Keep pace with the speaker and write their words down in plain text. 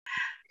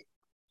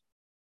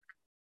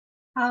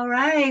All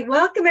right.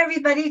 Welcome,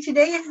 everybody.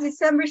 Today is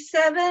December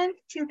 7th,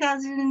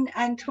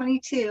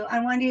 2022.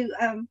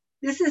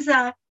 This is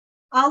a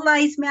All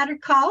Lives Matter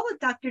call with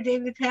Dr.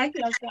 David Peck,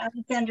 Dr.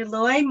 Alexander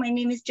Lloyd. My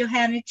name is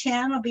Johanna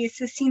Chan. I'll be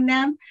assisting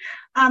them.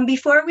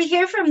 Before we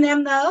hear from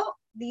them, though,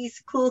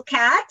 these cool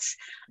cats,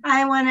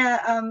 I want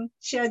to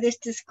share this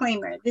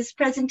disclaimer. This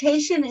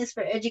presentation is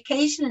for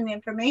education and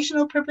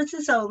informational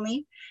purposes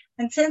only.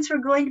 And since we're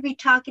going to be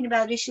talking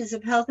about issues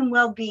of health and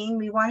well-being,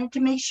 we wanted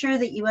to make sure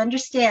that you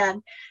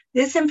understand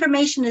this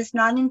information is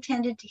not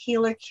intended to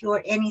heal or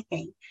cure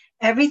anything.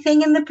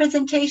 Everything in the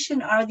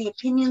presentation are the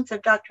opinions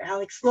of Dr.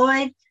 Alex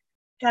Lloyd,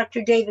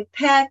 Dr. David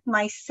Peck,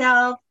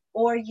 myself,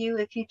 or you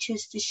if you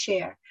choose to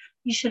share.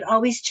 You should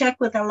always check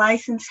with a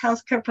licensed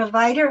healthcare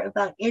provider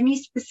about any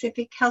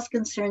specific health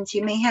concerns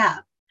you may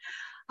have.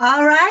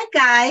 All right,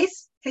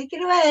 guys, take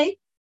it away.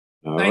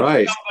 Thank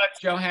you so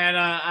much,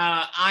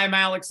 Johanna. I'm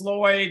Alex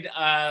Lloyd.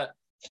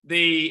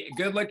 The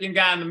good-looking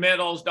guy in the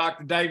middle is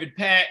Dr. David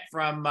Peck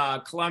from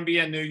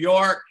Columbia, New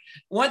York.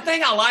 One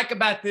thing I like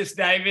about this,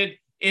 David,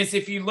 is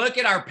if you look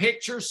at our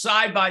pictures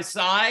side by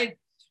side,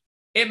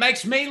 it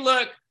makes me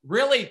look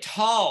really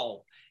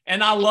tall.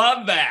 And I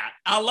love that.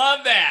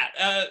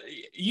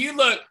 You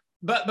look,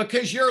 but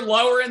because you're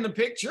lower in the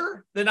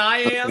picture than I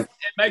am, it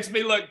makes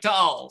me look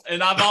tall.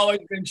 And I've always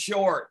been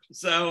short.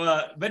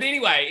 So, but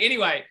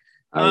anyway,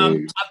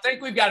 I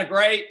think we've got a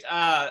great,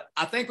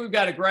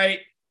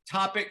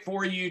 topic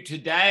for you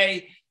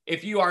today.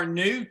 If you are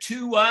new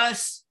to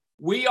us,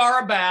 we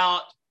are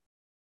about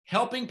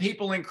helping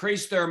people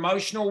increase their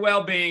emotional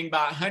well-being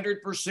by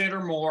 100% or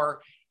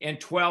more in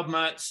 12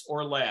 months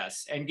or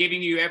less, and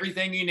giving you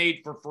everything you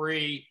need for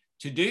free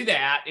to do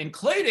that,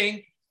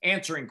 including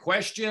answering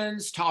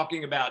questions,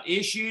 talking about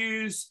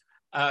issues,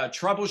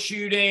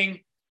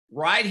 troubleshooting,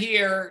 right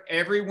here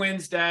every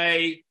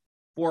Wednesday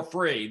for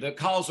free. The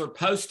calls are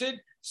posted.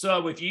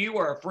 So if you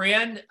or a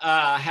friend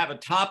have a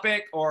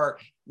topic or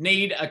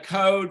need a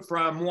code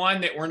from one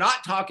that we're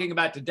not talking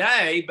about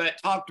today, but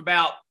talked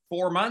about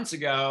 4 months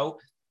ago,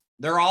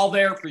 they're all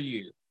there for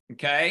you,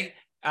 okay?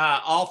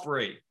 All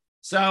free.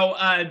 So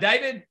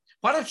David,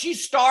 why don't you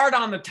start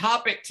on the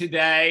topic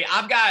today?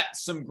 I've got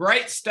some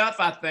great stuff,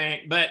 I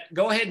think, but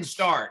go ahead and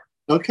start.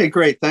 Okay,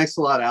 great. Thanks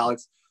a lot,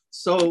 Alex.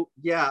 So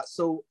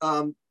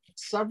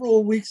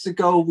several weeks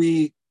ago,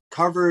 we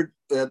covered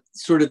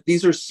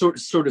these are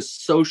sort of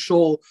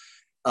social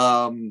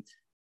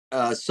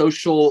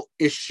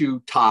issue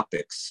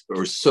topics,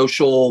 or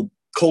social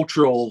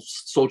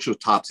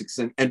topics,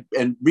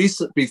 and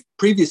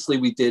previously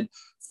we did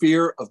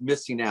fear of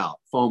missing out,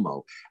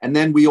 FOMO, and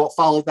then we all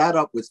followed that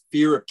up with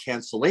fear of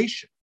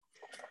cancellation.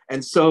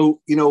 And so,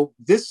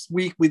 this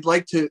week we'd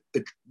like to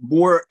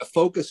more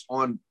focus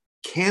on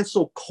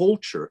cancel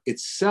culture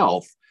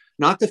itself,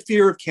 not the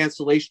fear of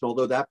cancellation,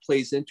 although that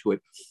plays into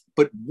it.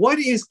 But what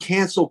is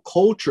cancel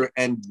culture,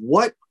 and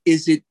what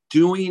is it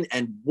doing,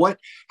 and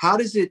how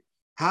does it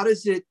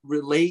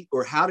relate,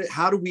 or how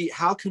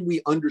can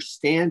we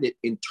understand it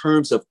in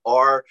terms of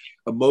our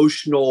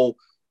emotional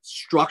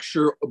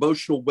structure,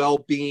 emotional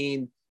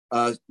well-being,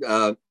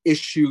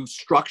 issue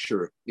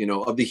structure,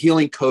 of the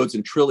healing codes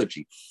and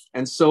trilogy.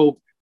 And so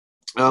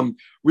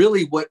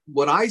really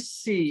what I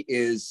see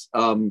is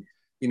a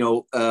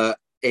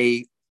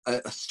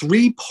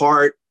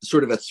three-part,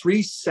 sort of a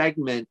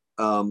three-segment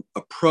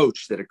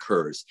approach that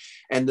occurs.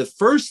 And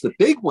the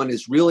big one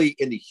is really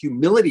in the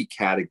humility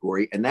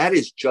category, and that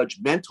is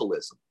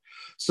judgmentalism.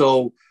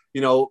 So,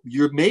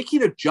 you're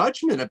making a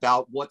judgment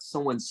about what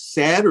someone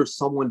said or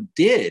someone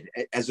did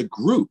as a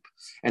group.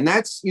 And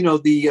that's,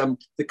 the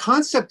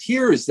concept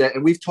here is that,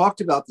 and we've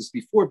talked about this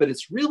before, but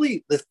it's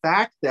really the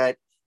fact that,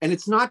 and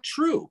it's not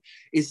true,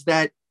 is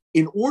that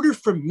in order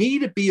for me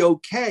to be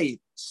okay,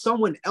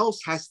 someone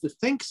else has to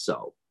think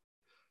so.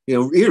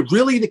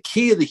 Really the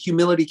key of the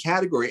humility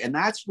category. And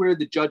that's where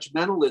the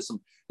judgmentalism,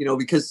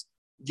 because,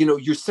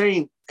 you're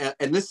saying,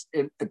 and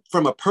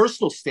from a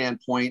personal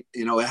standpoint,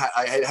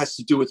 it has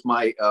to do with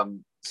my,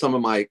 some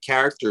of my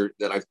character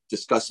that I've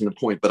discussed in the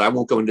point, but I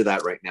won't go into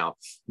that right now.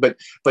 But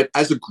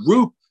as a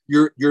group,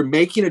 you're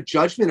making a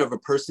judgment of a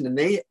person, and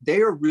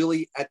they are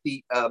really at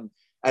the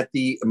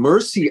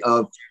mercy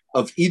of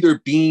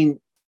either being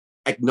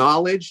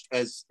acknowledged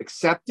as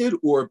accepted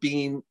or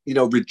being,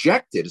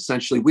 rejected,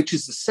 essentially, which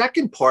is the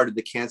second part of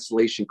the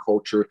cancellation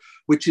culture,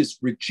 which is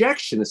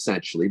rejection,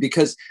 essentially,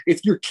 because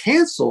if you're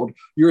canceled,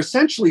 you're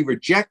essentially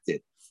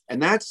rejected.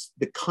 And that's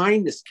the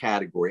kindness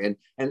category.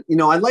 And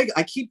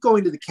I keep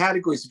going to the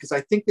categories because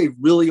I think they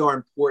really are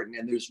important.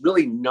 And there's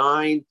really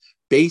 9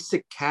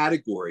 basic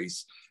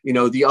categories.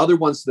 The other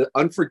ones, the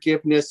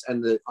unforgiveness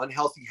and the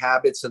unhealthy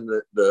habits and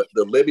the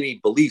limiting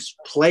beliefs,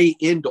 play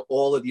into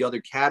all of the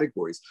other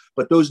categories.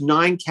 But those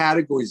 9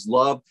 categories,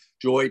 love,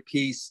 joy,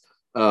 peace,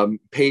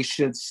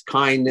 patience,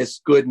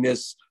 kindness,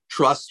 goodness,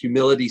 trust,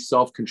 humility,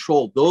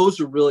 self-control, those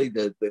are really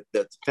the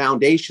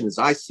foundation as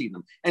I see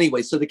them.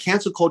 Anyway, so the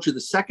cancel culture, the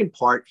second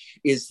part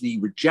is the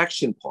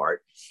rejection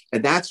part.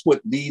 And that's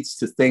what leads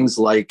to things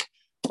like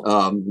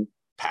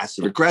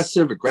passive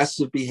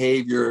aggressive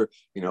behavior,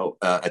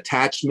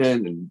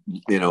 attachment and,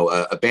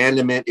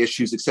 abandonment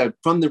issues, etc.,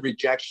 from the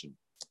rejection.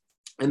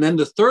 And then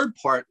the third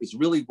part is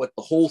really what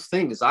the whole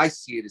thing, as I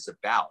see it, is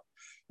about,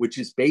 which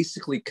is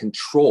basically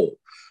control.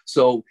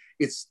 So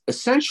it's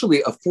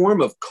essentially a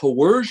form of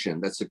coercion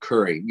that's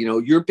occurring.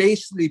 You're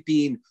basically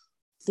being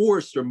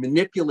forced or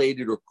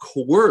manipulated or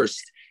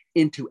coerced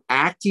into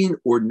acting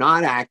or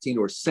not acting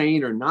or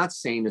saying or not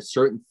saying a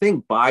certain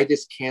thing by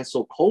this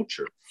cancel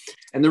culture.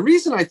 And the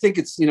reason I think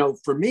it's,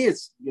 for me,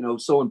 it's,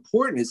 so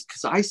important is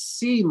because I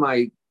see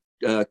my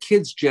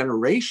kids'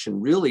 generation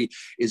really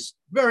is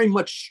very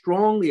much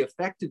strongly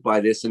affected by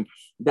this. And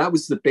that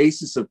was the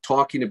basis of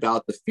talking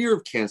about the fear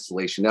of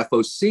cancellation,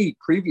 FOC,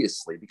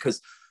 previously,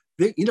 because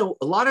they,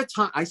 a lot of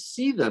time I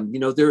see them,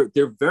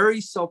 they're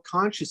very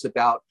self-conscious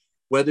about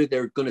whether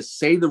they're going to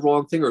say the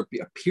wrong thing or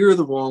appear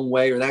the wrong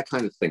way or that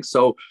kind of thing.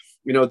 So,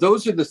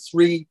 those are the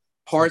three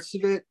parts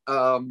of it.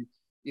 I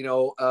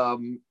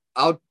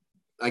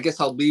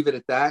guess I'll leave it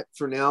at that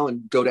for now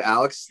and go to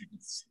Alex,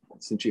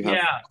 since you have.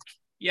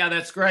 Yeah,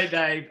 that's great,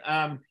 Dave.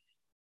 And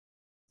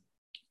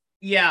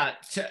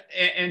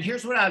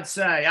here's what I'd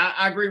say.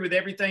 I agree with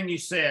everything you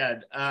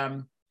said.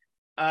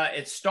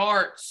 It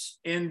starts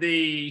in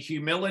the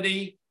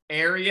humility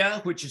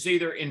area, which is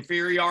either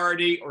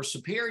inferiority or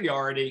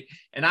superiority.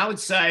 And I would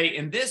say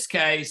in this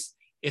case,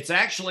 it's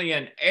actually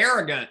an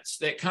arrogance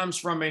that comes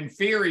from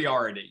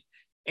inferiority.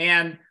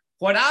 And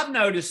what I've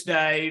noticed,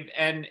 Dave,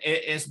 and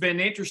it's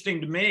been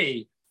interesting to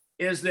me,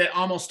 is that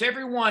almost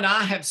everyone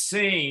I have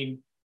seen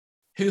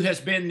who has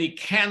been the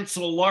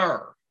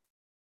canceller,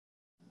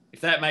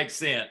 if that makes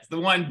sense, the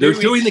one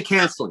doing the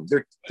canceling.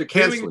 They're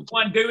canceling.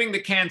 Doing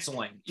the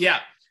canceling. Yeah.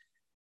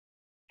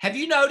 Have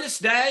you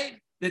noticed, Dave,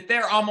 that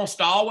they're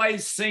almost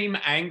always seem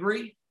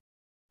angry?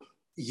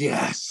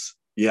 Yes.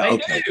 Yeah.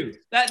 They do.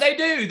 They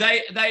do.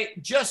 They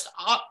just,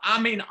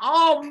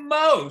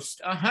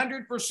 almost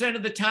 100%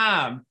 of the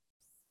time,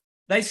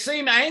 they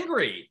seem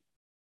angry.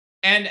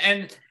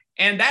 And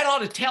that ought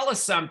to tell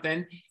us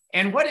something.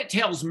 And what it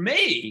tells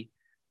me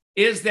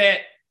is that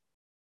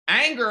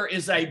anger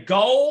is a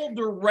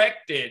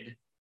goal-directed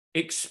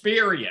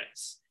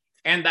experience.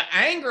 And the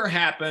anger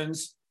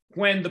happens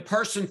when the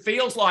person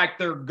feels like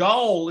their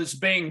goal is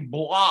being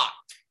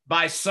blocked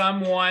by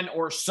someone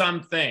or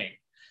something.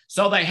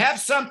 So they have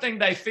something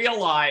they feel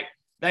like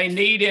they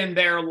need in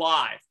their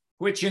life,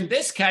 which in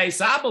this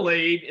case, I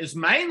believe, is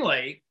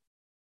mainly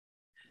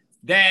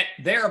that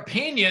their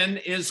opinion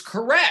is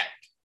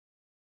correct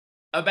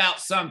about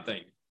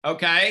something,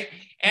 okay?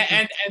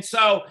 And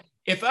so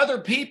if other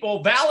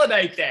people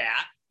validate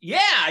that,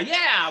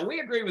 yeah,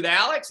 we agree with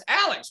Alex.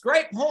 Alex,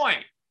 great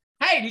point.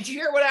 Hey, did you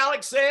hear what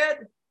Alex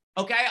said?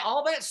 Okay,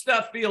 all that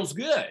stuff feels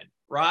good,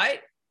 right?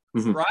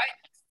 Mm-hmm. Right?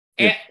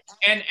 Yeah.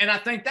 And I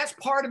think that's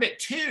part of it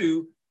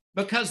too,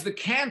 because the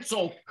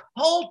cancel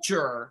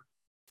culture,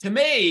 to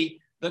me,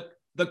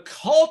 the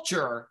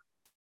culture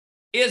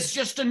is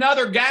just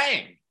another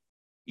gang.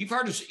 You've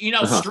heard of,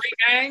 street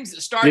gangs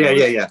that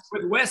started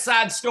with West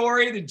Side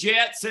Story, the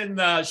Jets and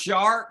the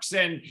Sharks,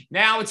 and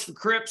now it's the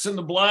Crips and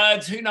the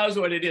Bloods. Who knows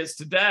what it is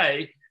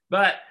today?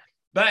 But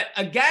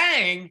a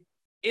gang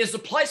is a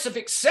place of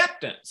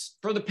acceptance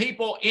for the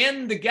people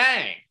in the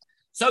gang.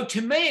 So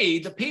to me,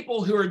 the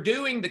people who are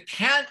doing the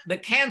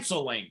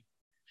canceling,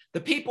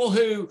 the people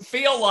who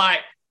feel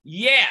like,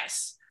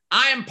 yes,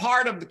 I am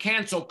part of the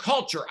cancel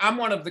culture, I'm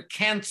one of the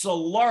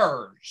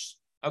cancelers,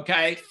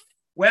 okay?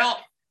 Well,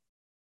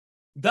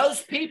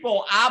 those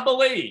people, I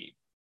believe,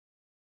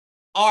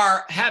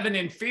 have an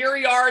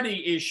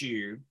inferiority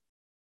issue.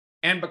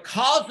 And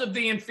because of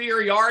the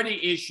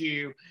inferiority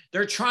issue,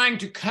 they're trying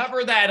to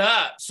cover that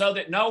up so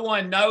that no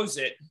one knows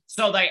it.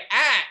 So they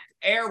act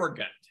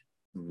arrogant.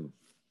 Mm-hmm.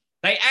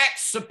 They act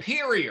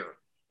superior,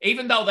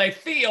 even though they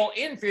feel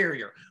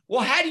inferior.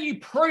 Well, how do you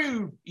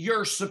prove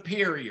you're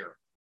superior?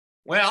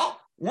 Well,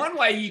 one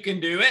way you can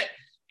do it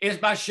is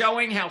by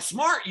showing how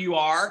smart you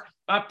are,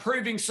 by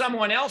proving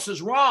someone else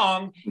is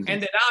wrong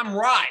and that I'm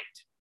right,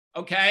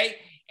 okay?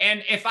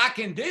 And if I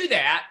can do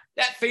that,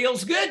 that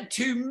feels good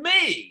to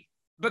me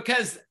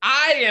because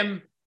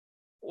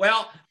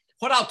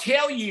what I'll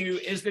tell you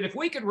is that if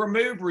we could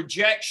remove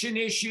rejection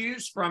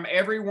issues from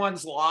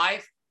everyone's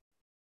life,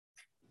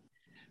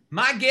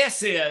 my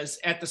guess is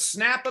at the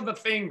snap of the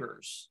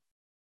fingers,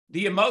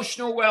 the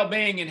emotional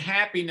well-being and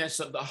happiness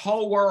of the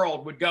whole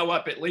world would go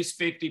up at least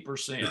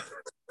 50%.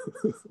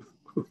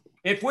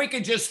 If we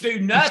could just do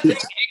nothing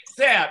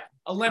except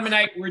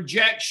eliminate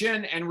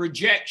rejection and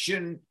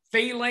rejection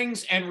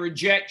feelings and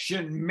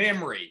rejection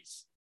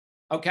memories,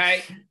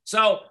 okay?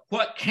 So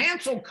what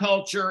cancel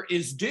culture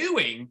is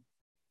doing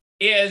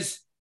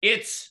is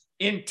it's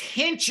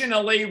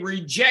intentionally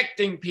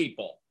rejecting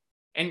people.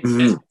 And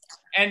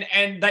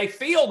they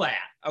feel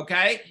that,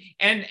 okay?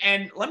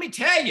 And let me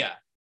tell you,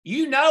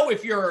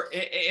 if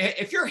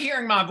you're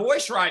hearing my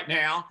voice right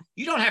now,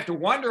 you don't have to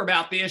wonder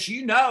about this,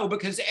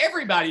 because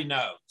everybody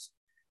knows.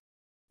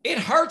 It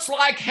hurts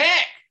like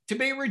heck to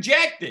be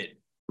rejected.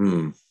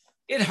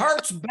 It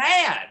hurts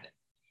bad.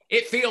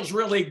 It feels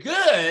really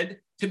good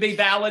to be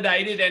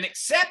validated and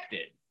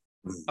accepted.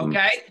 Mhm.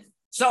 Okay.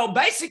 So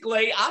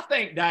basically, I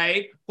think,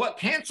 Dave, what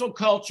cancel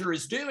culture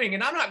is doing,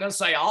 and I'm not going to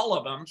say all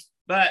of them,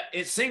 but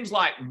it seems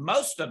like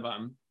most of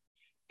them,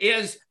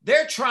 is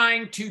they're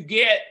trying to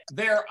get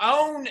their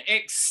own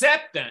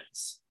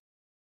acceptance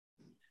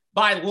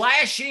by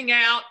lashing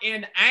out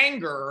in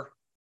anger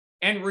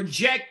and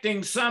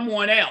rejecting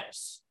someone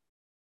else.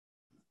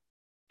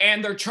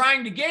 And they're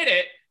trying to get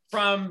it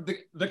from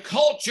the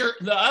culture,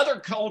 the other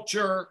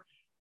culture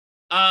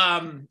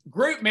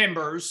group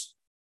members,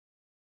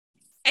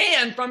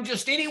 and from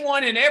just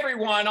anyone and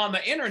everyone on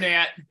the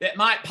internet that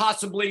might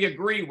possibly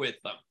agree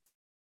with them.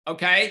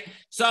 Okay.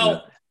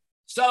 So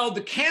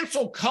the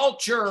cancel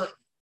culture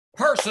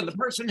person, the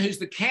person who's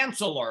the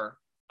canceller,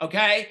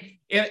 okay,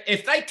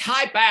 if they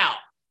type out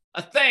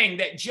a thing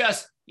that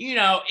just,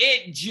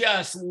 it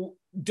just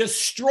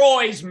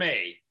destroys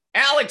me.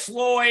 Alex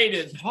Lloyd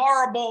is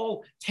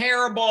horrible,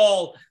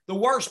 terrible, the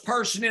worst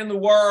person in the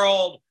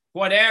world,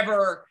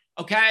 whatever.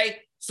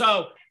 Okay.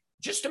 So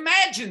just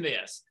imagine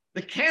this.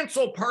 The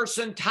cancel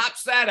person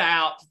types that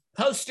out,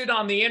 posts it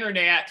on the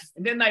internet,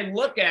 and then they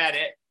look at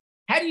it.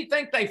 How do you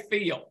think they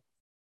feel?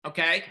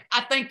 Okay.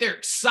 I think they're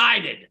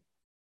excited.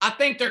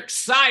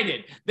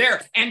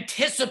 They're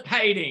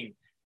anticipating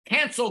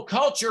cancel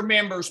culture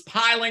members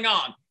piling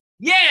on.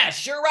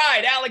 Yes, you're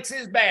right. Alex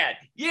is bad.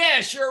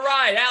 Yes, you're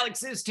right.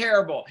 Alex is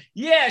terrible.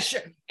 Yes.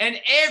 And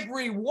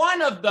every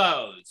one of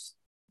those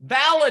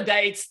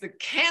validates the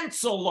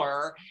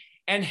canceller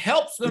and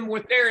helps them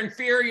with their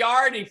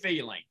inferiority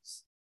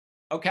feelings.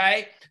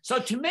 Okay. So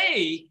to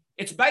me,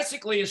 it's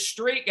basically a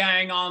street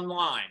gang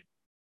online.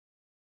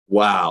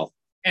 Wow.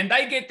 And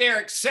they get their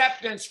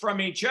acceptance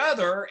from each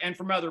other and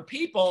from other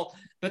people,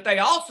 but they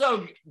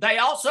also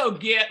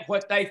get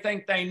what they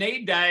think they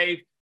need,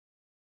 Dave,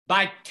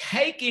 by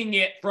taking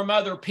it from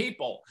other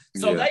people.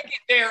 So they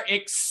get their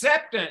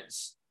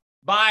acceptance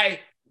by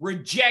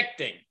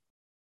rejecting.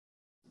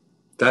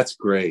 That's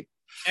great.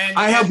 And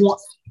I have one.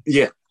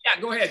 Yeah.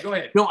 Yeah, go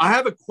ahead. No, I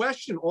have a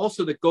question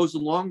also that goes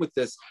along with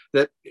this.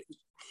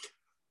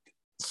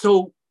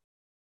 So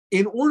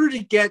in order to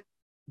get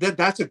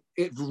that's a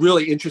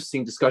really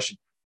interesting discussion.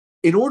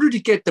 In order to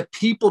get the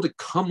people to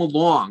come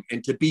along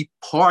and to be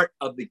part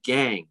of the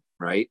gang,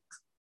 right?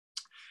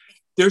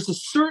 There's a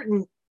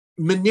certain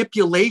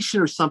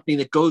manipulation or something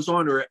that goes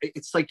on, or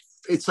it's like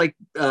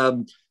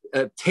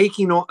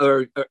taking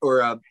or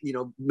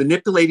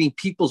manipulating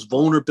people's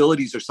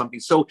vulnerabilities or something.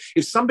 So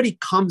if somebody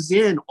comes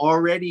in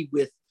already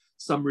with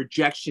some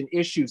rejection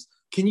issues,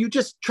 can you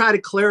just try to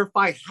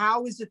clarify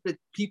how is it that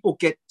people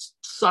get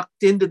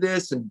sucked into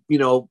this and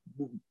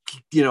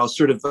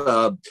sort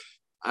of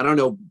I don't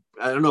know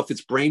if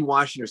it's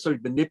brainwashing or sort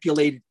of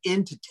manipulated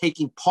into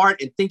taking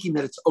part and thinking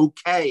that it's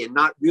okay and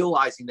not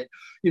realizing that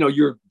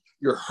you're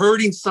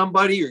hurting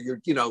somebody, or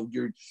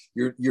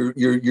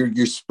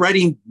you're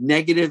spreading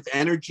negative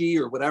energy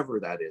or whatever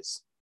that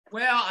is.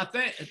 Well, I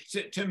think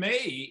to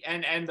me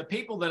and the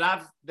people that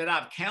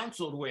I've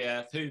counseled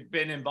with who've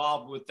been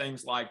involved with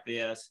things like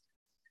this,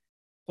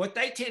 what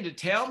they tend to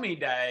tell me,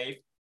 Dave,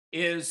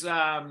 is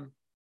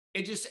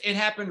it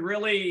happened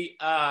really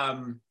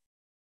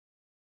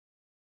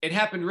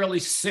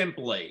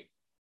simply,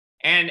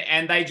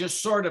 and they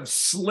just sort of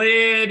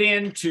slid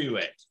into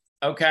it.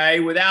 Okay,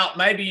 without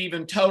maybe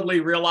even totally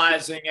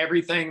realizing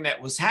everything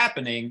that was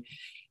happening.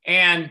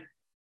 And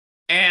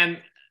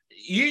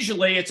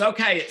usually it's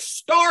okay. It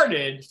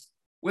started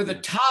with a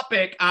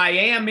topic I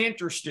am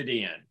interested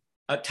in,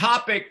 a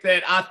topic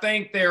that I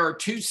think there are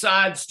two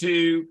sides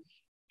to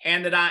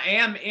and that I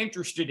am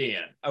interested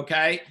in.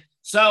 Okay,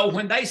 so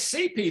when they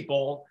see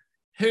people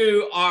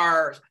who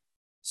are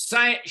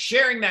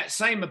sharing that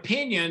same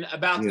opinion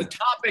about the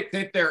topic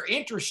that they're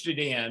interested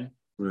in,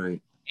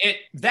 right,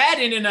 that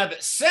in and of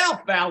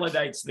itself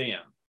validates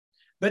them.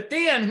 But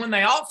then when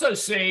they also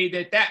see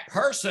that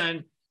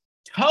person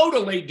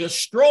totally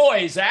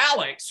destroys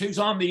Alex, who's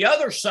on the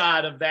other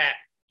side of that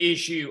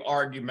issue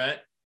argument,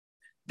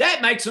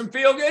 that makes them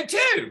feel good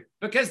too,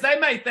 because they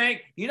may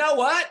think, you know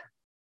what?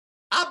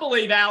 I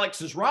believe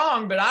Alex is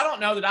wrong, but I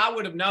don't know that I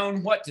would have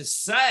known what to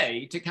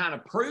say to kind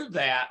of prove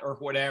that or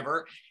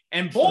whatever.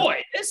 And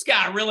boy, this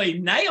guy really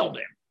nailed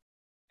him.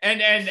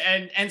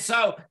 And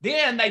so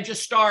then they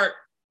just start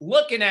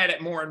looking at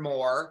it more and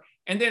more.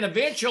 And then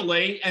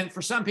eventually, and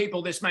for some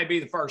people, this may be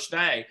the first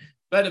day,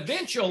 but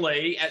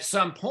eventually at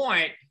some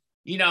point,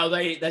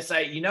 they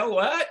say, you know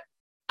what?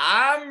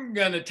 I'm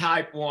going to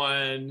type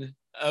one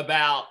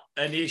about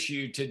an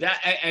issue today.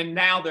 And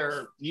now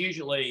they're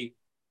usually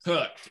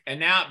hooked. And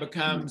now it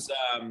becomes,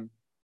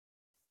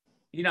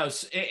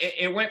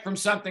 it went from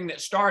something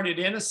that started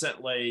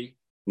innocently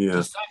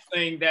to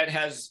something that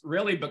has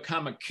really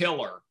become a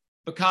killer.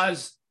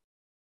 Because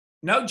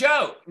no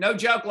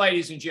joke,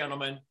 ladies and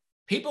gentlemen,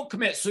 people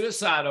commit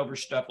suicide over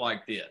stuff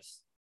like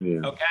this.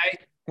 Yeah. Okay.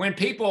 When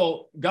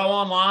people go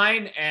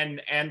online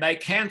and they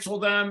cancel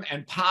them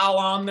and pile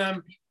on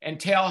them and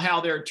tell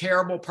how they're a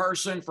terrible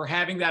person for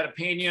having that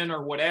opinion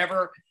or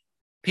whatever,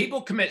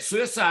 people commit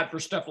suicide for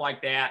stuff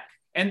like that.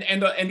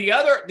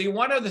 The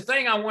one other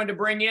thing I wanted to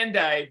bring in,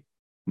 Dave,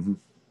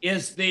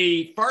 is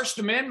the First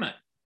Amendment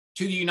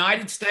to the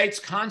United States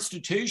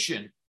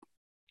Constitution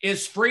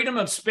is freedom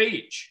of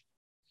speech.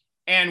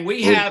 And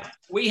we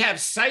have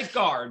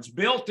safeguards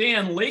built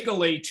in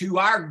legally to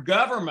our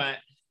government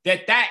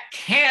that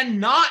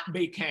cannot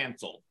be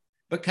canceled,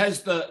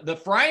 because the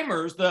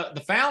framers,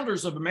 the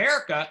founders of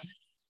America,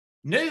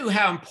 knew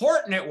how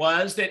important it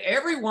was that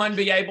everyone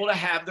be able to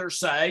have their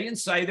say and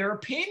say their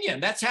opinion.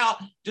 That's how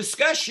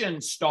discussion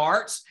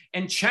starts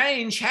and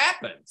change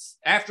happens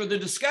after the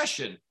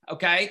discussion.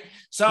 Okay.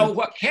 So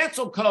what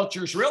cancel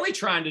culture is really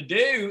trying to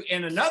do,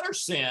 in another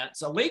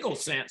sense, a legal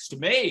sense to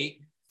me,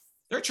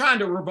 they're trying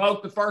to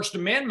revoke the First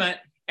Amendment,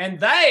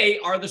 and they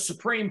are the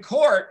Supreme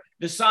Court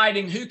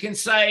deciding who can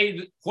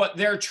say what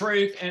their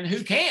truth and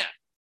who can't.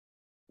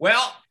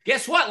 Well,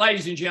 guess what,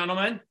 ladies and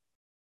gentlemen?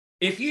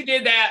 If you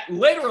did that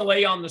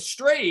literally on the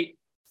street,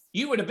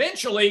 you would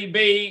eventually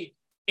be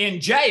in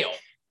jail,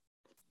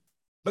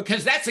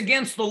 because that's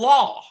against the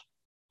law.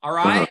 All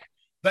right.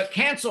 But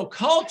cancel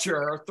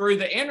culture through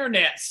the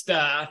internet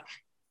stuff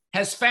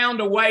has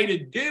found a way to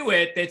do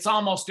it that's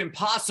almost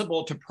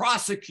impossible to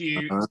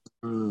prosecute.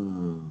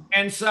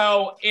 And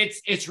so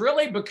it's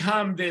really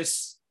become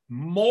this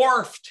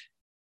morphed,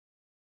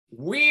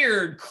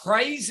 weird,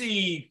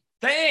 crazy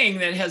thing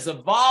that has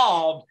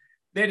evolved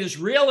that is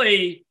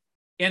really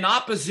in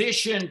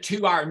opposition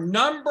to our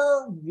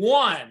number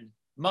one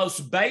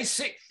most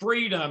basic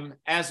freedom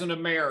as an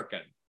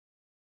American.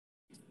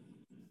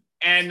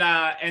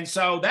 And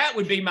so that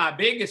would be my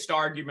biggest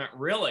argument,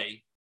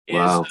 really, is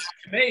to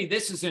me,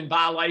 this is in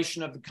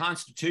violation of the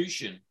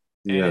Constitution.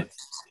 And it's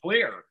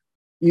clear.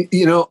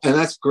 You know, and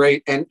that's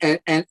great. And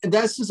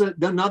this is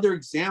another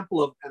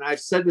example of, and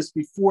I've said this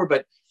before,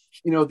 but,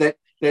 you know, that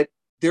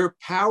there are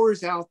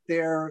powers out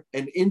there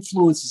and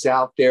influences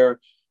out there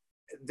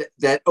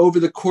that over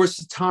the course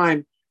of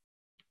time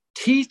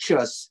teach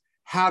us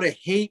how to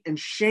hate and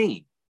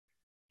shame,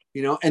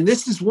 you know, and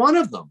this is one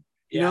of them.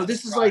 You know,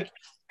 this is right. Like,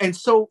 and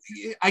so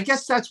I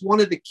guess that's one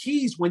of the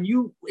keys when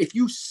if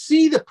you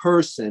see the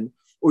person,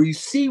 or you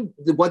see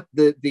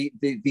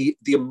the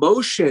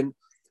emotion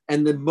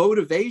and the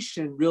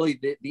motivation, really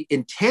the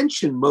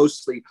intention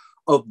mostly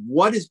of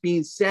what is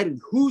being said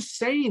and who's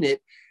saying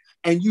it,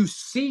 and you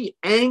see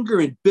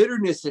anger and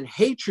bitterness and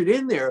hatred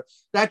in there,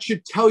 that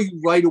should tell you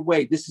right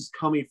away, this is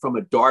coming from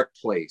a dark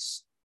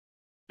place.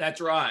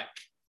 That's right.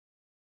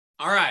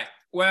 All right.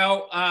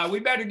 Well, we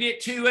better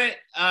get to it.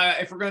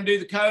 If we're going to do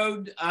the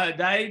code,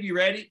 Dave, you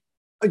ready?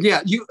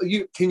 Yeah.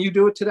 You can you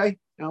do it today,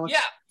 Alex?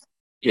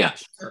 Yeah,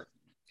 sure.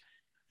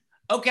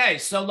 Okay.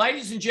 So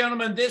ladies and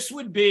gentlemen, this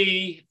would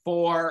be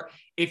for,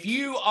 if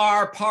you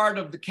are part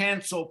of the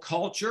cancel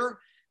culture,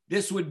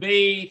 this would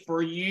be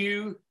for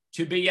you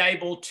to be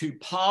able to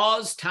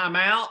pause, time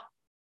out,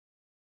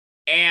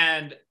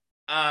 and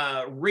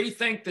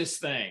rethink this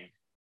thing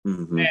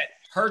that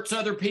hurts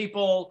other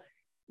people,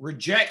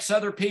 rejects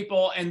other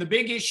people. And the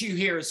big issue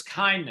here is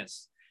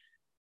kindness.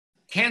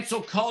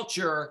 Cancel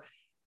culture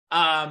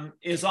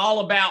is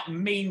all about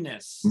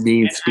meanness.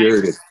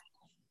 Mean-spirited.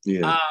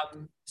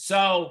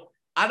 So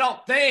I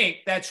don't think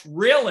that's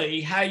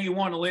really how you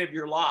want to live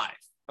your life,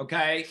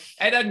 okay?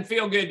 It doesn't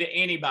feel good to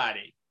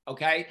anybody.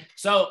 Okay.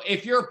 So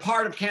if you're a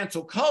part of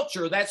cancel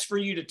culture, that's for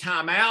you to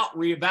time out,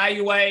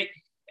 reevaluate,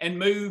 and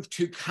move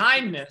to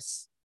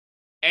kindness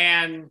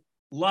and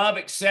love,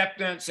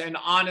 acceptance, and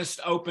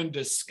honest, open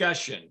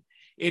discussion.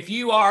 If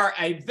you are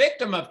a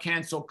victim of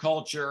cancel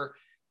culture,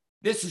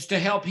 this is to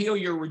help heal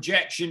your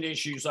rejection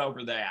issues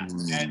over that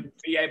and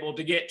be able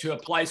to get to a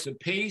place of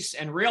peace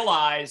and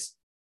realize,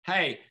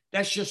 hey,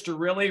 that's just a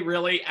really,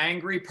 really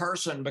angry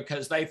person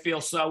because they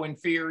feel so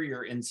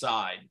inferior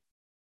inside.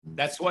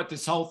 That's what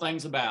this whole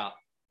thing's about.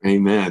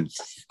 Amen.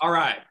 All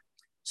right.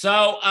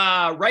 So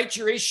rate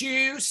your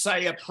issue,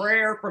 say a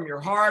prayer from your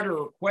heart or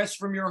a request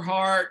from your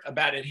heart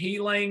about it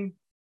healing.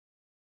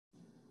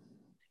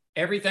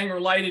 Everything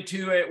related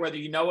to it, whether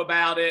you know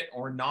about it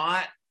or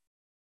not.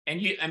 And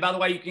by the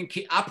way, you can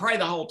I pray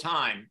the whole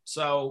time.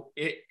 So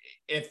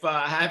if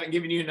I haven't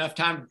given you enough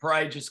time to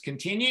pray, just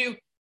continue.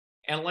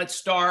 And let's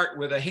start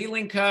with a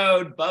healing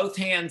code, both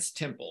hands,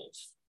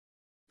 temples.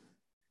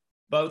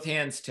 Both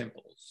hands,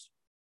 temples.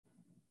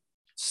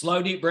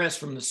 Slow, deep breaths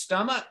from the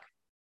stomach.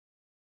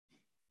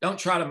 Don't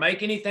try to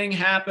make anything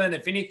happen.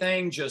 If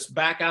anything, just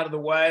back out of the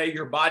way.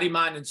 Your body,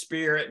 mind, and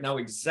spirit know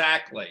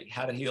exactly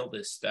how to heal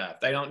this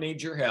stuff. They don't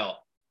need your help.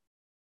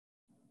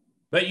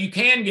 But you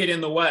can get in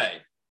the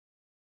way.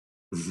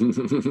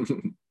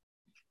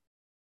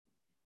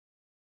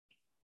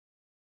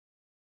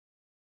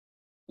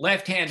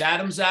 Left hand,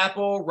 Adam's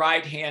apple.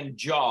 Right hand,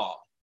 jaw.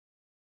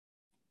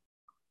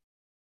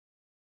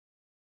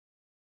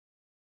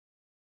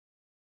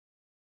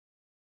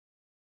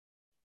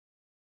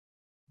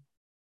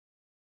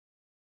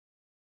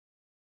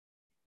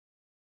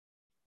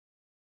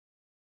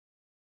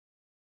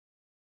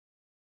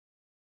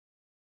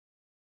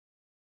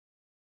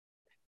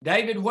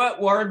 David,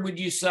 what word would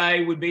you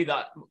say would be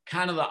the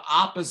kind of the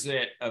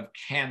opposite of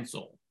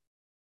cancel?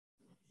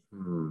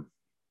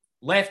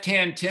 Left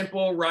hand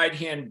temple, right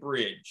hand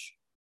bridge.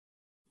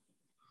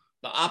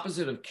 The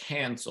opposite of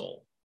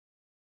cancel.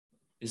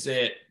 Is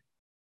it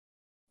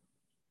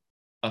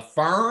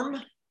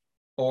affirm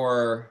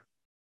or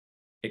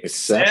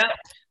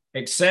accept?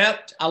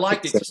 Accept. I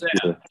like accept.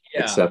 Yeah.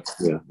 Accept.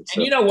 Yeah. Accept.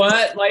 And you know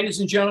what,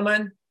 ladies and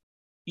gentlemen?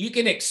 You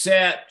can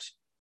accept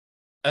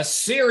a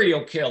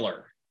serial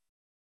killer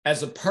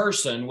as a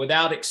person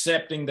without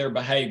accepting their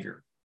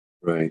behavior.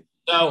 Right.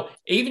 So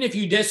even if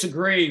you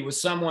disagree with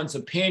someone's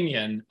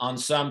opinion on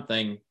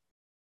something,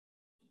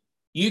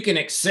 you can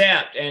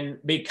accept and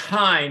be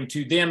kind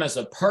to them as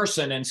a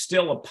person and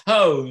still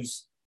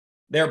oppose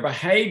their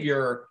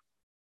behavior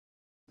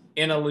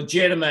in a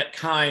legitimate,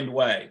 kind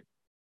way.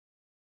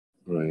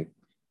 Right.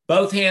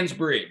 Both hands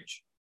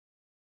bridge.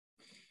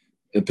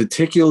 And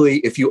particularly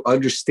if you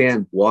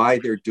understand why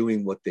they're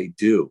doing what they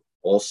do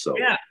also.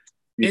 Yeah.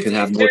 You can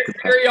have more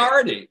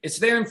inferiority. It's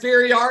their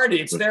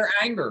inferiority. It's their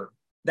anger.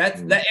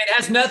 That it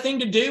has nothing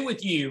to do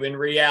with you in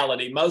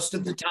reality most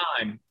of the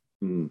time.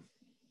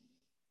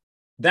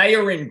 They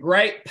are in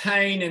great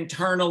pain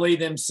internally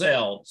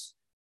themselves,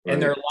 and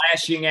they're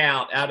lashing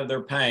out of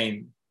their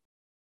pain.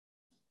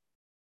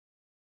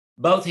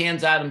 Both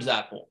hands Adam's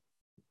apple.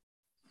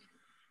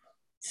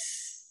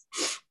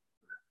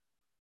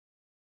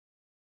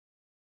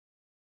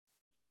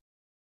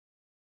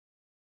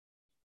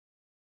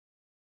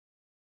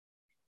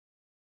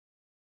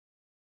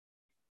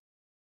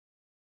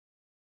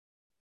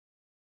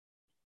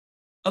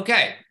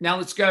 Okay, now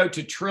let's go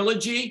to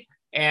trilogy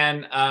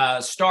and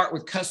start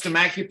with custom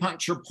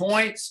acupuncture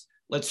points.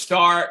 Let's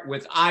start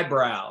with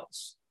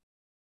eyebrows.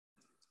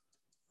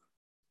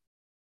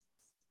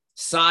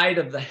 Side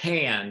of the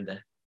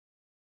hand.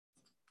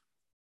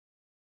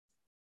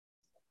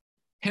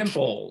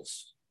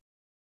 Pimples.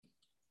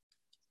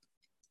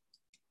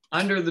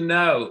 Under the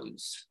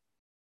nose.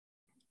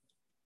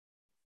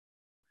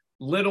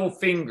 Little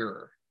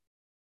finger.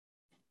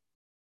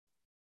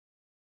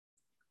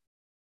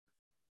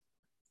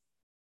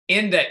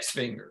 Index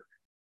finger,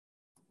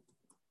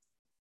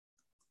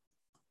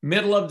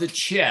 middle of the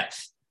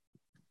chest,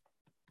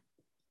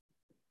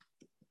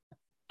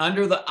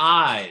 under the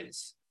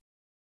eyes,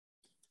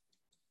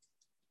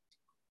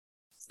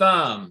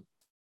 thumb,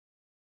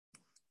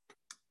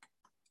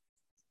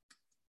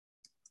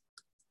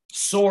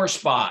 sore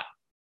spot,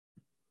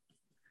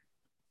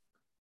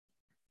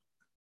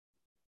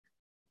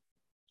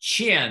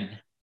 chin,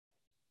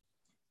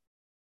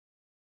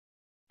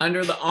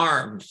 under the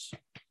arms,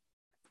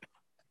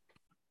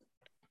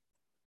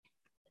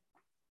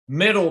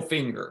 middle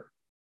finger,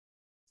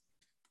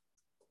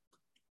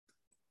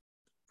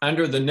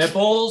 under the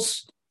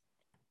nipples,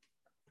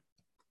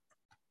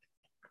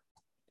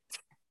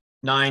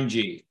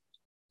 9G.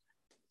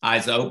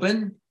 Eyes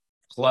open,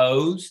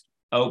 closed,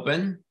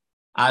 open,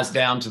 eyes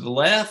down to the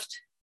left,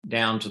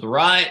 down to the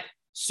right,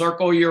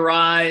 circle your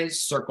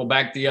eyes, circle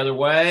back the other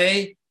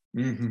way.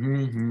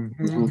 1,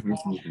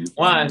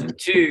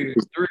 2,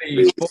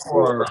 3,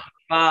 4,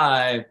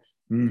 5.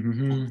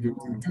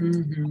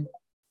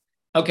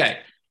 Okay.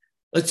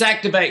 Let's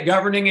activate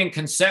governing and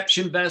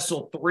conception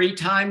vessel 3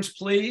 times,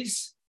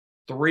 please.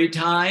 3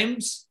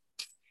 times.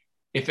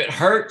 If it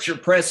hurts, you're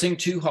pressing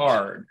too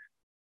hard.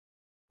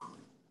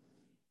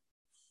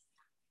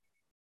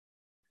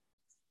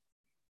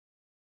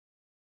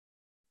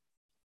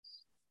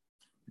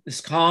 This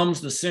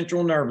calms the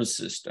central nervous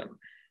system.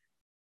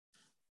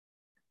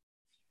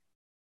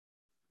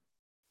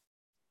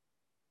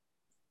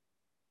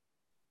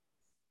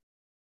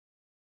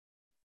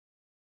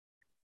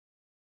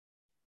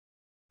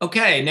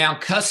 Okay, now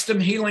custom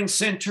healing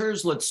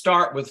centers. Let's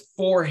start with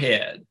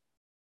forehead.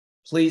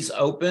 Please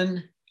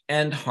open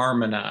and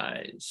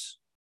harmonize.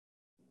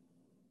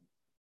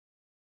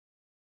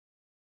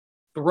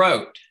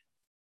 Throat.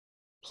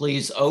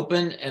 Please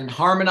open and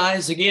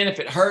harmonize. Again, if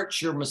it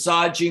hurts, you're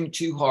massaging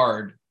too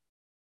hard.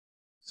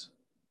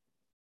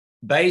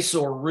 Base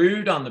or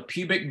root on the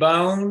pubic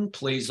bone.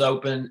 Please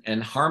open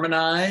and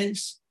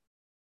harmonize.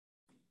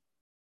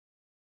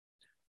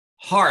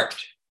 Heart.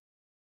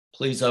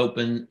 Please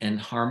open and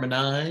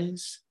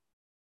harmonize.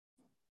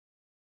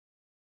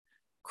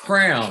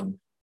 Crown,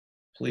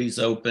 please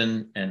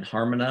open and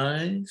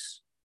harmonize.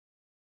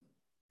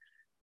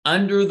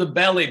 Under the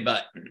belly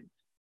button,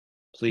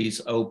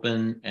 please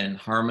open and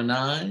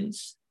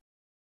harmonize.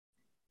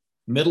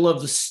 Middle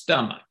of the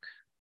stomach,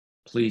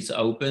 please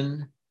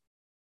open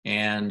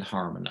and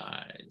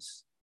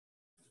harmonize.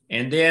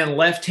 And then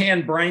left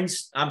hand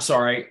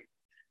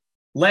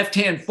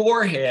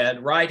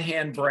forehead, right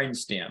hand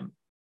brainstem.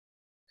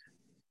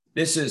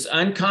 This is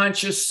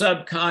unconscious,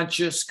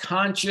 subconscious,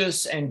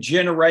 conscious, and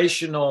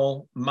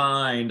generational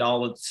mind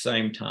all at the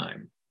same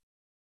time.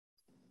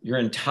 Your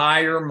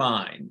entire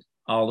mind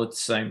all at the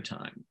same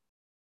time.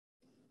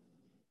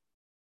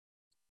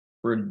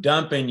 We're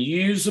dumping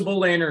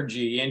usable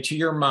energy into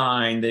your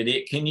mind that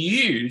it can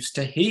use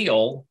to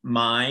heal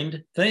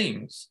mind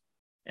things.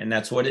 And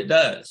that's what it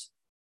does.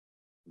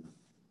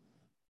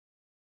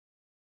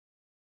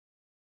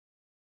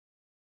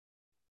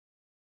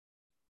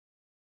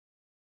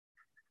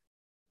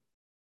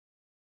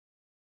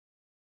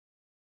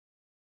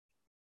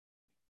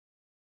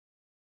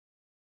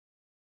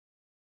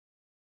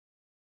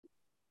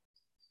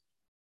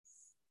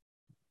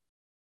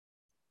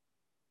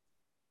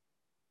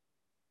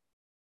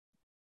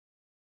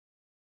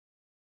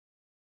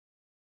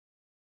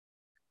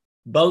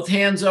 Both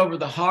hands over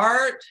the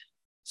heart.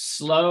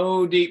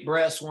 Slow, deep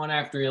breaths, one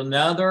after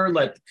another.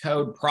 Let the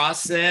code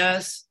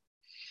process.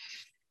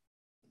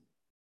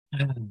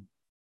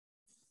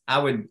 I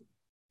would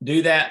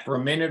do that for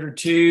a minute or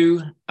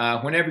two.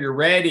 Whenever you're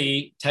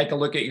ready, take a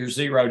look at your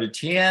 0 to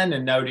 10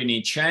 and note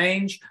any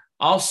change.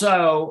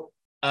 Also,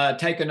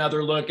 take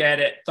another look at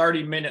it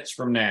 30 minutes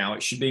from now.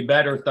 It should be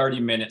better 30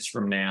 minutes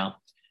from now.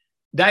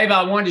 Dave,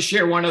 I wanted to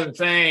share one other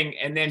thing,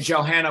 and then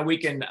Johanna, we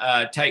can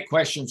take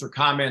questions or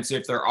comments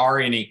if there are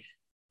any.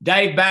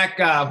 Dave, back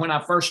when I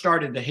first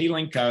started the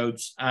Healing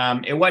Codes,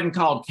 it wasn't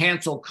called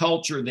cancel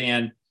culture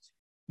then,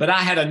 but I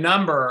had a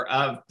number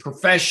of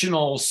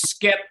professional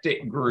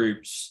skeptic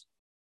groups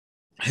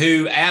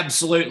who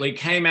absolutely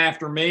came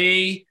after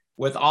me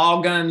with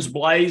all guns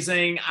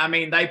blazing. I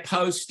mean, they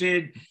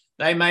posted,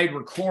 they made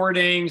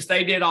recordings,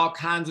 they did all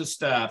kinds of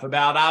stuff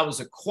about I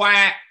was a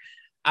quack,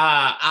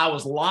 I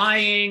was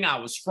lying, I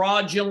was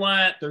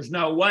fraudulent, there's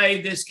no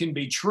way this can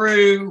be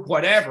true,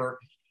 whatever.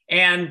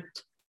 And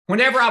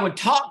whenever I would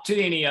talk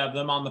to any of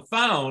them on the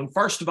phone,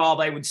 first of all,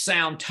 they would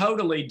sound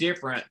totally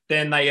different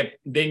than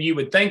you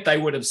would think they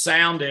would have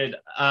sounded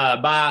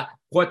by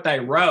what they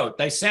wrote.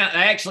 They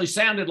actually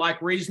sounded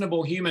like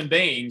reasonable human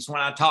beings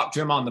when I talked to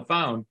them on the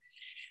phone.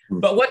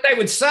 But what they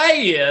would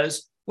say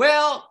is,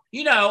 well,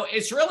 you know,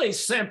 it's really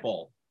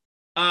simple.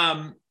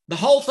 The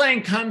whole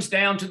thing comes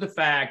down to the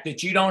fact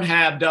that you don't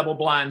have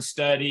double-blind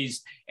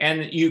studies,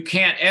 and you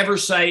can't ever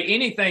say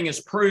anything is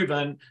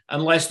proven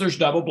unless there's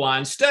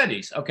double-blind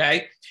studies,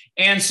 okay?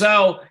 And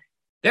so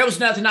there was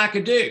nothing I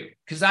could do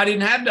because I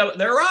didn't have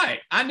they're right.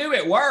 I knew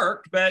it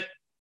worked, but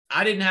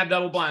I didn't have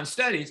double-blind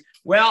studies.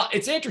 Well,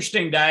 it's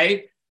interesting,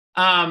 Dave.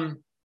 In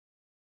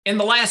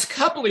the last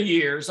couple of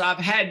years, I've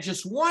had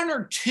just one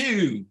or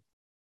two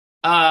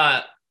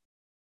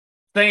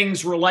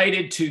things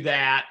related to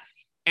that.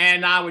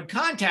 And I would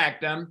contact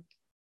them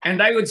and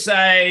they would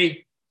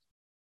say,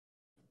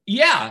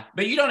 yeah,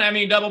 but you don't have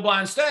any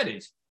double-blind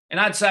studies. And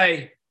I'd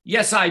say,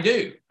 yes, I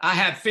do. I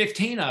have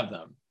 15 of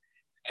them.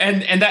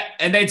 And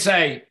they'd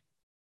say,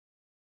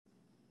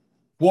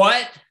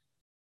 what?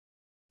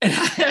 And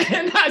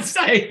I'd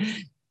say,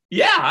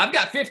 yeah, I've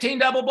got 15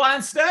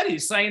 double-blind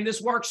studies saying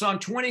this works on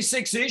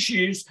 26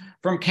 issues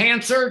from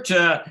cancer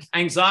to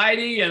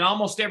anxiety and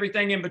almost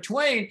everything in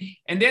between.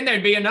 And then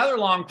there'd be another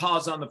long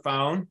pause on the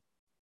phone.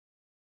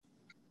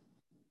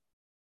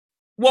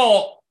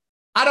 Well,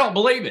 I don't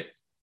believe it.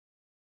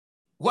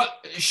 What?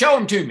 Show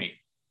them to me.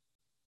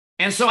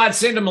 And so I'd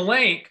send them a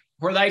link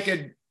where they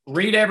could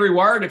read every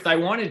word if they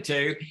wanted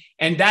to.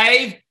 And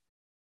Dave,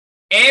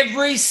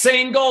 every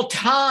single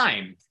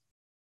time,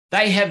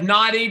 they have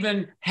not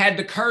even had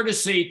the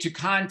courtesy to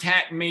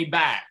contact me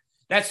back.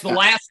 That's the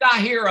last I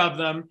hear of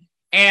them.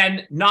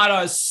 And not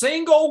a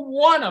single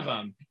one of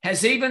them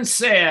has even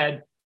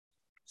said,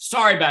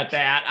 sorry about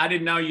that. I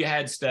didn't know you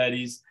had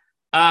studies.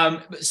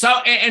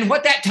 And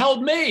what that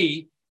told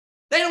me,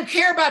 they don't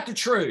care about the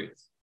truth.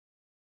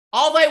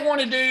 All they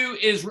want to do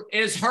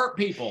is hurt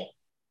people.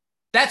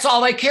 That's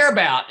all they care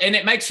about. And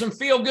it makes them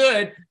feel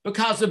good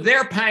because of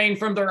their pain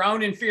from their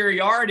own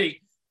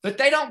inferiority. But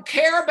they don't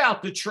care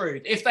about the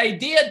truth. If they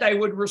did, they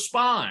would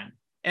respond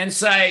and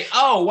say,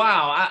 oh,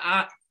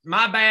 wow,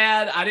 my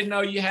bad. I didn't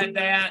know you had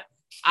that.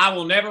 I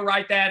will never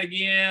write that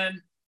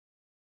again,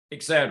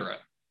 etc.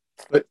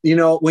 But, you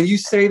know, when you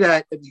say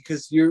that,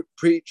 because you're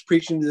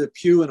preaching to the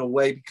pew in a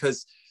way,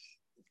 because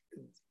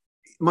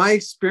my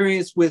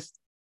experience with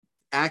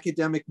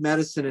academic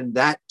medicine and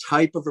that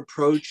type of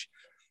approach,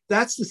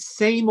 that's the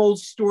same old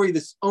story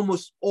that's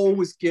almost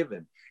always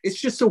given. It's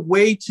just a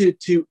way to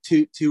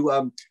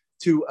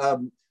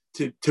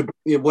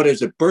what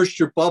is it, burst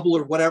your bubble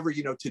or whatever,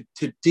 you know,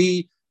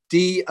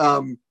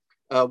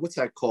 what's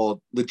that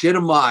called?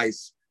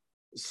 Legitimize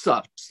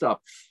stuff.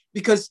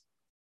 Because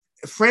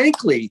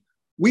frankly,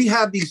 we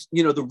have these,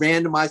 you know, the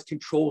randomized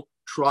control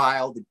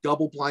trial, the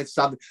double-blind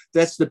stuff.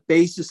 That's the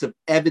basis of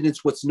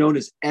evidence, what's known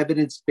as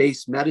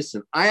evidence-based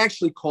medicine. I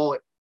actually call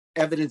it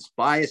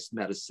evidence-biased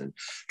medicine,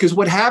 because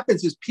what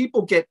happens is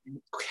people get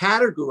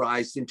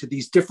categorized into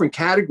these different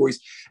categories,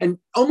 and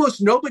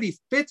almost nobody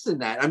fits in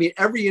that. I mean,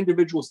 every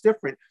individual is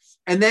different,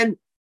 and then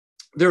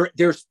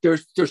there's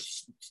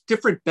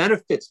different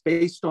benefits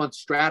based on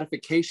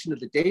stratification of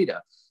the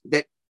data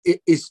that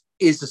is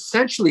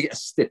essentially a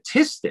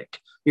statistic.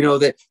 You know,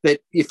 that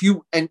if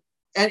you and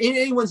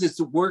anyone's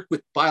that's worked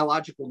with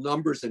biological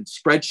numbers and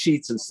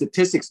spreadsheets and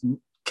statistics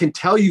can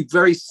tell you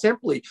very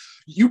simply,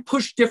 you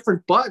push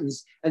different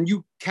buttons and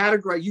you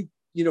categorize,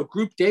 you know,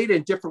 group data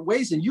in different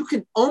ways, and you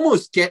can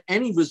almost get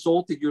any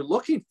result that you're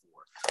looking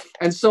for.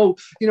 And so,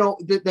 you know,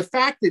 the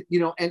fact that,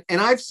 you know, and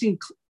I've seen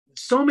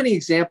so many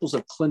examples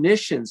of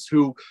clinicians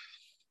who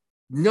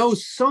know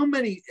so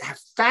many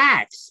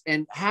facts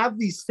and have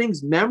these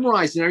things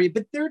memorized and everything,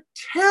 but they're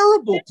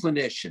terrible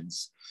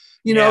clinicians.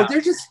 You know, they're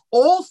just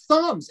all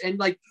thumbs. And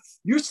like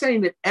you're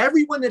saying that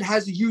everyone that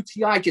has a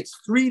UTI gets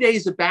 3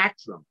 days of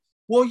Bactrim.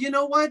 Well, you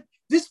know what?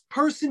 this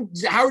person,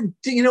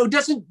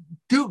 doesn't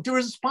do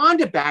respond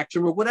to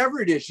Bactrim or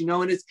whatever it is,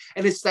 and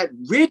it's that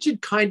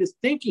rigid kind of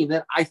thinking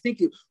that I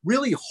think it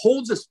really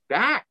holds us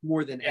back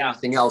more than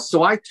anything else.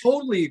 So I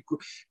totally,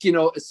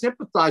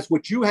 sympathize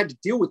what you had to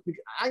deal with.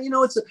 I don't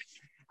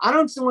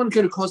want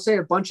to say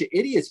a bunch of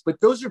idiots, but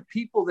those are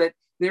people that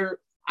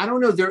I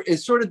don't know, there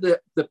is sort of the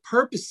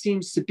purpose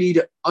seems to be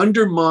to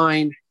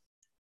undermine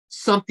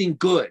something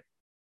good.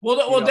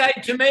 Well,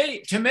 Dave,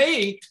 to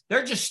me,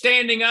 they're just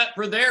standing up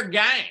for their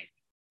gang.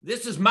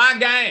 This is my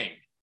gang.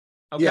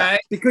 Okay. Yeah,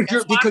 because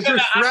you're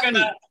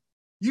threatening.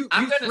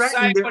 I'm going to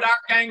say what our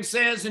gang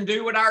says and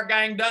do what our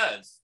gang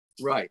does.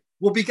 Right.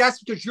 Well,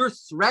 because you're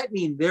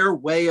threatening their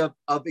way of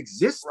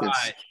existence.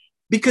 Right.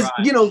 Because,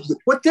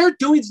 what they're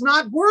doing is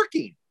not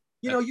working.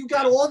 You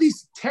got all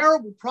these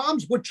terrible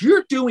problems. What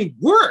you're doing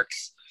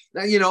works.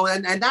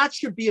 And that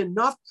should be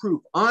enough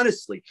proof,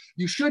 honestly.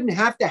 You shouldn't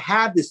have to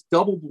have this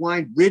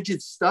double-blind,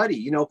 rigid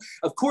study.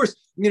 Of course,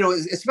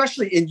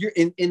 especially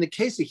in the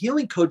case of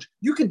healing codes,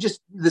 you can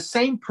just the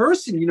same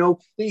person,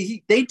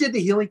 they did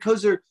the healing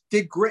codes or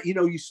did great.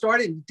 You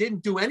started and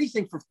didn't do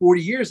anything for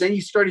 40 years, then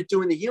you started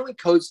doing the healing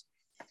codes.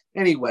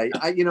 Anyway,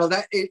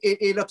 that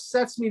it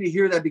upsets me to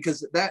hear that,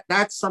 because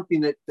that's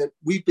something that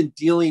we've been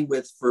dealing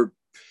with for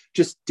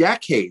just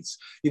decades.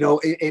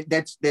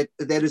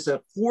 That is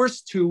a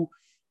force to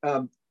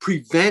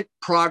prevent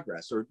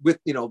progress or with,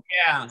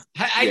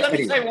 Hey, let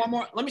me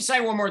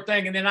say one more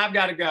thing, and then I've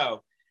got to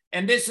go.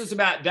 And this is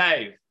about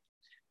Dave.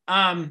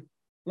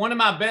 One of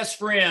my best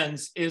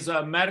friends is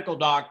a medical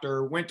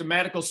doctor, went to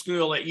medical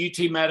school at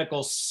UT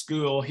Medical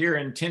School here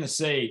in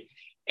Tennessee.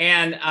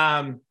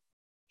 And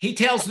he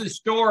tells this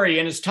story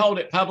and has told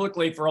it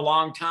publicly for a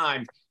long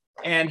time.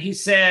 And he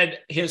said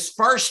his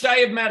first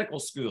day of medical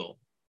school,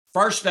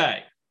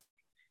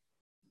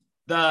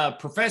 the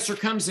professor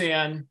comes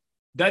in,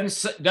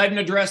 doesn't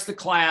address the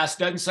class,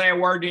 doesn't say a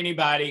word to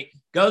anybody,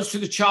 goes to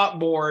the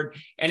chalkboard,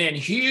 and in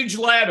huge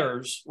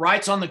letters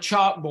writes on the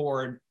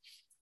chalkboard,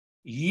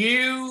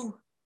 "You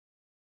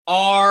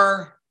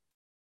are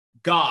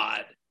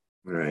God."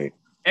 Right.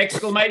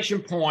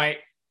 Exclamation point.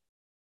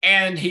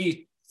 And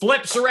he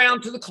flips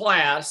around to the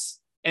class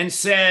and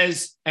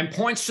says, and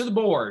points to the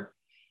board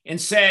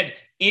and said,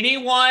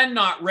 "Anyone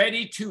not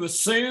ready to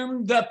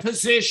assume the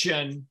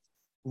position,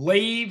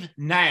 leave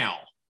now."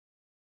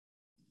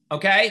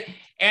 Okay.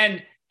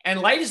 And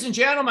ladies and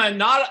gentlemen,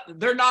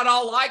 they're not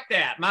all like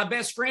that. My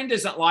best friend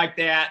isn't like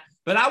that,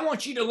 but I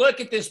want you to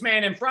look at this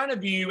man in front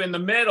of you in the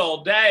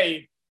middle,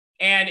 Dave.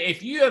 And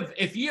if you have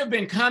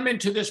been coming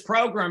to this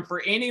program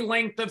for any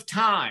length of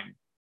time,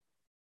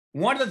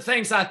 one of the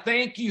things I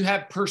think you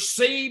have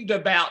perceived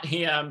about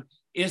him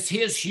is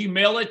his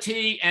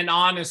humility and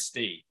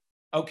honesty.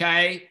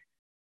 Okay.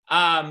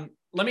 Let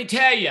me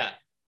tell you,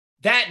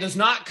 that does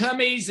not come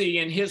easy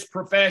in his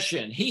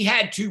profession. He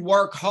had to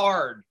work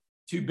hard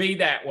to be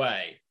that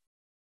way.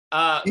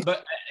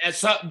 But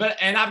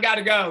I've got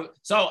to go.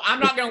 So I'm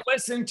not going to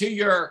listen to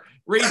your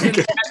reason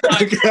because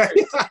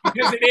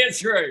it is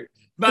true.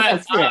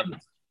 But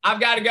I've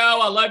got to go.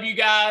 I love you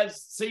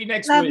guys. See you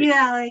next week. Love you,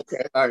 Alex.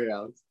 Okay. All right,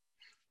 Alex.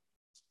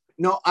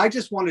 No, I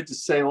just wanted to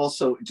say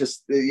also,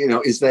 just,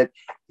 is that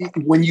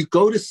when you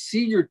go to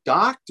see your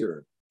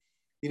doctor,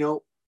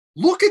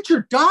 look at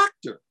your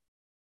doctor.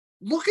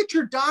 Look at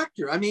your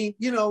doctor. I mean,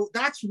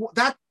 that's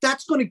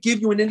going to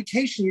give you an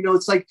indication.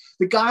 It's like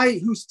the guy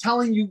who's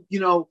telling you,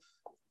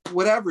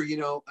 whatever,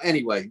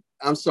 Anyway,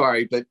 I'm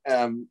sorry, but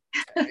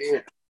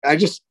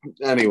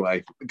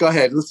anyway, go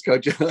ahead. Let's go,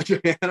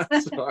 Joanna.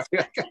 I'm sorry.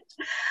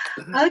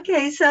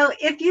 Okay, so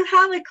if you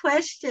have a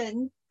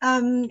question,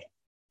 you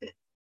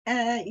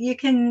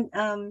can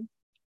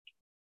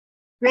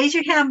raise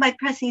your hand by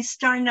pressing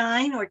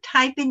 *9 or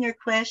type in your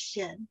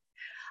question.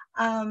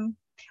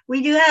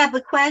 We do have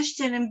a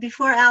question, and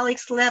before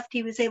Alex left,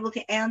 he was able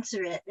to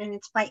answer it, and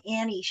it's by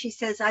Annie. She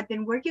says, "I've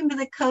been working with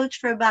a coach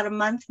for about a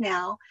month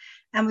now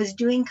and was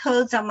doing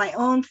codes on my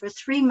own for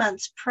 3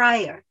 months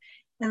prior.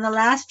 In the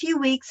last few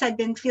weeks, I've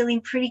been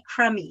feeling pretty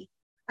crummy.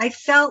 I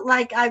felt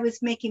like I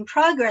was making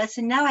progress,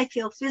 and now I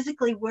feel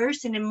physically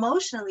worse and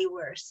emotionally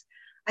worse.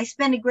 I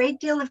spend a great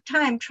deal of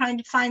time trying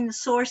to find the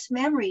source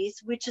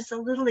memories, which is a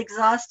little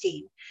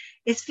exhausting.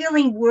 Is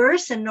feeling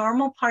worse a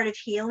normal part of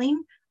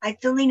healing? I'm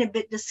feeling a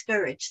bit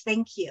discouraged.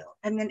 Thank you."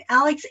 And then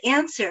Alex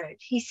answered.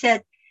 He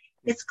said,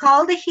 "It's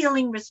called a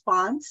healing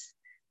response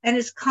and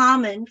is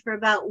common for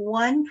about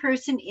 1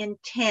 person in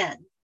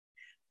 10.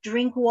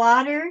 Drink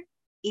water,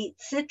 eat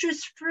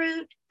citrus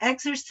fruit,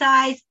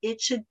 exercise,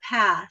 it should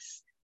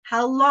pass.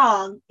 How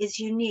long is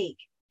unique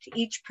to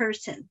each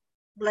person.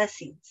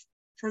 Blessings."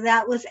 So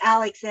that was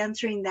Alex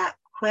answering that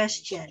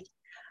question.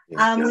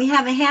 We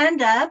have a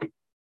hand up,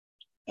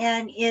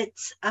 and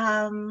it's,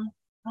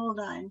 hold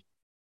on.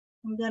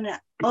 I'm going to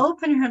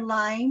open her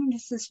line.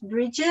 This is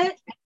Bridget.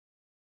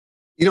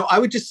 I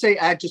would just say,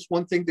 add just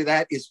one thing to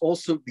that is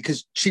also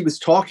because she was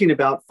talking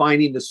about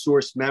finding the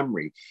source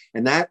memory.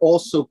 And that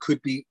also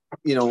could be,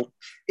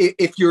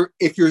 if you're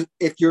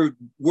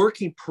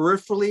working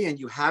peripherally and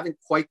you haven't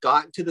quite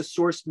gotten to the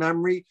source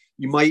memory,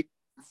 you might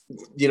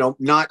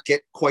not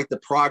get quite the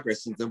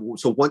progress. And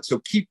so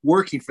keep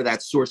working for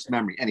that source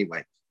memory.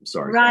 Anyway, I'm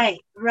sorry.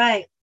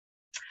 Right.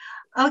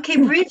 Okay,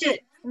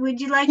 Bridget, would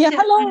you like to?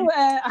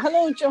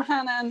 Hello,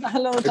 Johanna, and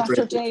hello, Dr.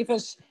 Bridget.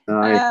 David.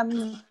 Hi.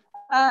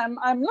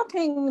 I'm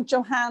looking,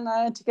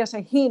 Johanna, to get a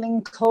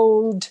healing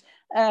code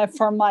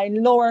for my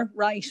lower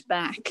right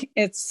back.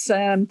 It's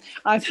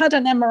I've had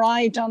an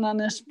MRI done on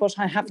it, but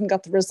I haven't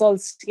got the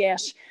results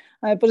yet.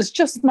 But it's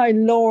just my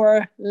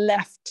lower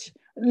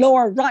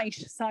right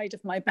side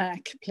of my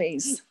back,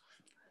 please.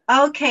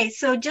 Okay,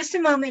 so just a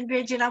moment,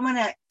 Bridget. I'm going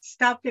to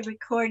stop the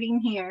recording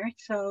here.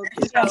 So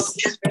just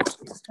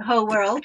the whole world.